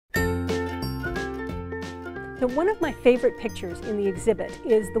So one of my favorite pictures in the exhibit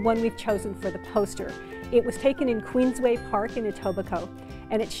is the one we've chosen for the poster. It was taken in Queensway Park in Etobicoke,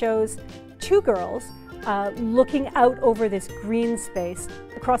 and it shows two girls looking out over this green space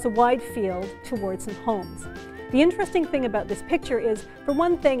across a wide field towards some homes. The interesting thing about this picture is, for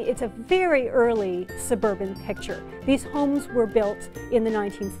one thing, it's a very early suburban picture. These homes were built in the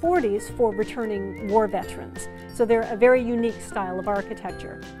 1940s for returning war veterans, so they're a very unique style of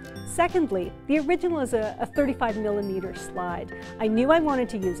architecture. Secondly, the original is a 35mm slide. I knew I wanted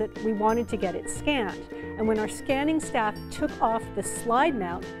to use it. We wanted to get it scanned. And when our scanning staff took off the slide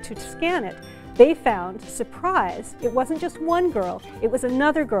mount to scan it, they found, surprise, it wasn't just one girl, it was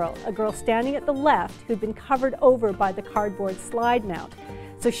another girl, a girl standing at the left who'd been covered over by the cardboard slide mount.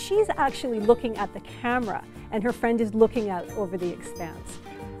 So she's actually looking at the camera, and her friend is looking out over the expanse.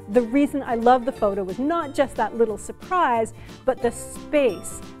 The reason I love the photo was not just that little surprise, but the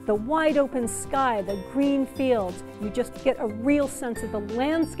space, the wide open sky, the green fields. You just get a real sense of the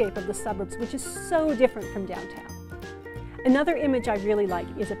landscape of the suburbs, which is so different from downtown. Another image I really like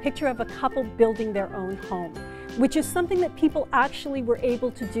is a picture of a couple building their own home, which is something that people actually were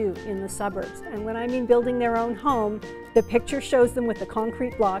able to do in the suburbs. And when I mean building their own home, the picture shows them with the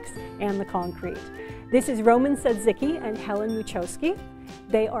concrete blocks and the concrete. This is Roman Sadzicki and Helen Muchowski.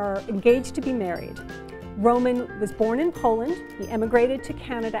 They are engaged to be married. Roman was born in Poland. He emigrated to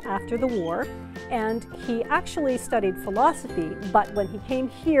Canada after the war, and he actually studied philosophy, but when he came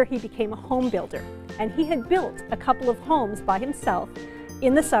here, he became a home builder. And he had built a couple of homes by himself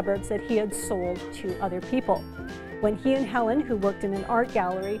in the suburbs that he had sold to other people. When he and Helen, who worked in an art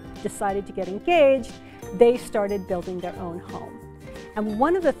gallery, decided to get engaged, they started building their own home. And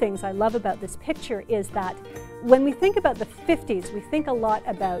one of the things I love about this picture is that when we think about the 50s, we think a lot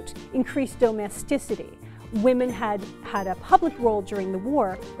about increased domesticity. Women had a public role during the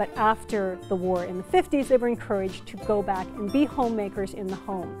war, but after the war in the 50s, they were encouraged to go back and be homemakers in the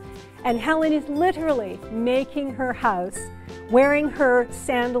home. And Helen is literally making her house, wearing her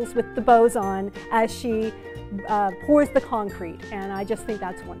sandals with the bows on as she pours the concrete, and I just think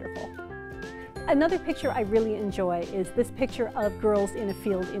that's wonderful. Another picture I really enjoy is this picture of girls in a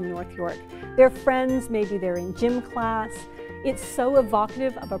field in North York. They're friends, maybe they're in gym class. It's so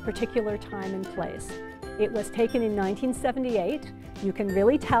evocative of a particular time and place. It was taken in 1978. You can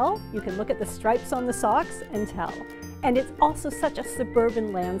really tell. You can look at the stripes on the socks and tell. And it's also such a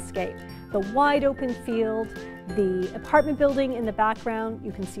suburban landscape. The wide open field, the apartment building in the background,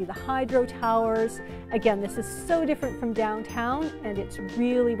 you can see the hydro towers. Again, this is so different from downtown, and it's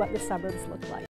really what the suburbs look like.